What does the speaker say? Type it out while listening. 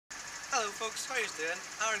Hello folks, how are you doing?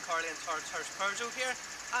 Aaron, Carley and Torrance Hurst Peugeot here.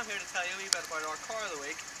 I'm here to tell you a wee bit about our car of the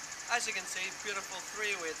week. As you can see, beautiful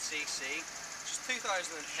 308cc, just 2010,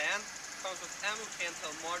 comes with MOT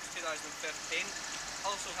until March 2015,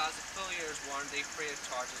 also has a full year's warranty free of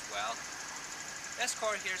charge as well. This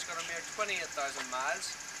car here has got a mere 28,000 miles.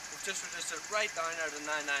 We've just reduced it right down there to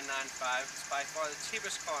 9995. It's by far the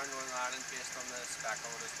cheapest car in Northern Ireland based on the spec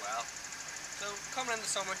of it as well. So coming into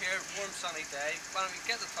summer here, warm sunny day, why don't you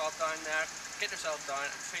get the top down there, get yourself down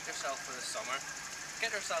and treat yourself for the summer.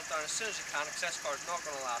 Get yourself down as soon as you can because this car's not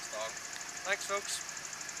going to last long. Thanks folks.